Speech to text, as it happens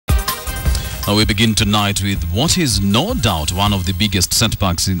We begin tonight with what is no doubt one of the biggest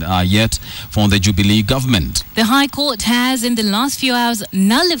setbacks yet for the Jubilee government. The High Court has, in the last few hours,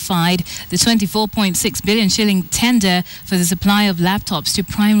 nullified the 24.6 billion shilling tender for the supply of laptops to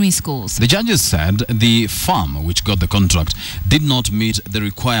primary schools. The judges said the firm which got the contract did not meet the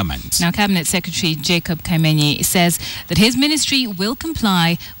requirements. Now, Cabinet Secretary Jacob Kaimenyi says that his ministry will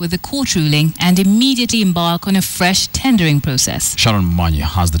comply with the court ruling and immediately embark on a fresh tendering process. Sharon Momanyi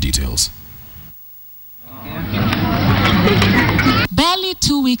has the details. Barely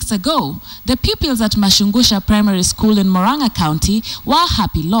 2 weeks ago, the pupils at Mashungusha Primary School in Murang'a County were a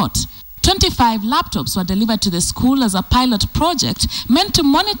happy lot. 25 laptops were delivered to the school as a pilot project meant to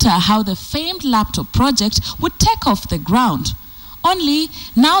monitor how the famed laptop project would take off the ground. Only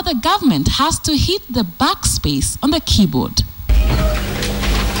now the government has to hit the backspace on the keyboard.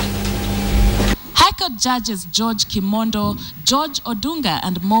 High Court judges George Kimondo, George Odunga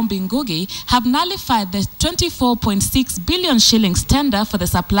and Mombi Ngugi have nullified the 24.6 billion shillings tender for the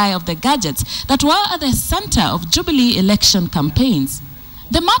supply of the gadgets that were at the center of Jubilee election campaigns.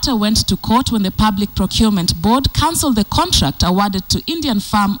 The matter went to court when the Public Procurement Board cancelled the contract awarded to Indian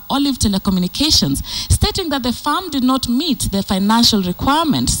firm Olive Telecommunications, stating that the firm did not meet the financial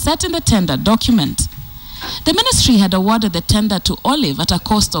requirements set in the tender document. The ministry had awarded the tender to Olive at a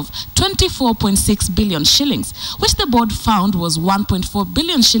cost of 24.6 billion shillings, which the board found was 1.4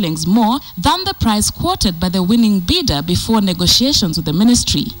 billion shillings more than the price quoted by the winning bidder before negotiations with the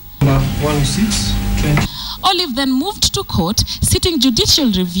ministry. Olive then moved to court, seeking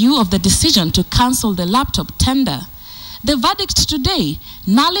judicial review of the decision to cancel the laptop tender. The verdict today,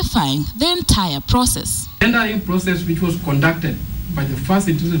 nullifying the entire process. The tendering process which was conducted by the first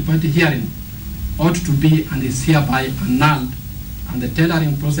interested party hearing ought to be and is hereby annulled, and the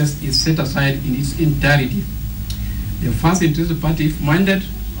tendering process is set aside in its entirety. The first interested party, if minded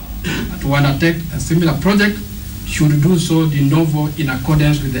to undertake a similar project, should do so de novo in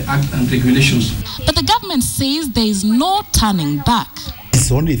accordance with the Act and regulations. But the government says there is no turning back.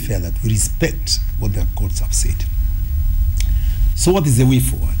 It's only fair that we respect what the courts have said. So what is the way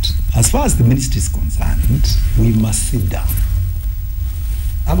forward? As far as the ministry is concerned, we must sit down,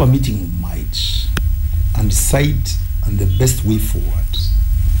 have a meeting in March, and decide on the best way forward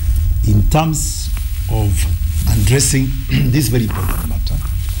in terms of addressing this very important matter,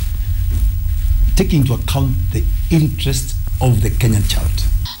 taking into account the interest of the Kenyan child.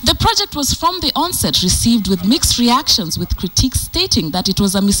 The project was from the onset received with mixed reactions, with critiques stating that it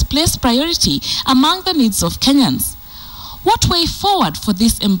was a misplaced priority among the needs of Kenyans. What way forward for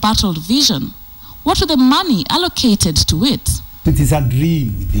this embattled vision? What were the money allocated to it? It is a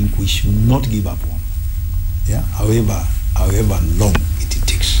dream we think we should not give up on, however long it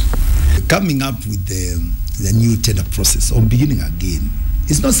takes. Coming up with the new tender process or beginning again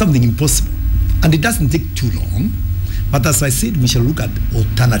is not something impossible, and it doesn't take too long. But as I said, we shall look at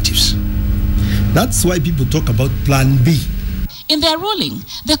alternatives. That's why people talk about Plan B. In their ruling,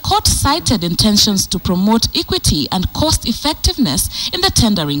 the court cited intentions to promote equity and cost effectiveness in the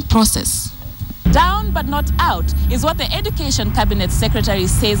tendering process. Down but not out is what the Education Cabinet Secretary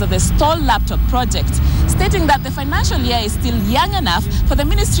says of the stalled laptop project, stating that the financial year is still young enough for the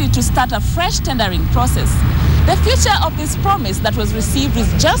ministry to start a fresh tendering process. The future of this promise that was received with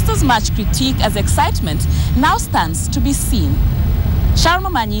just as much critique as excitement now stands to be seen. Sharon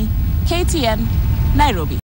Momanyi, KTN, Nairobi.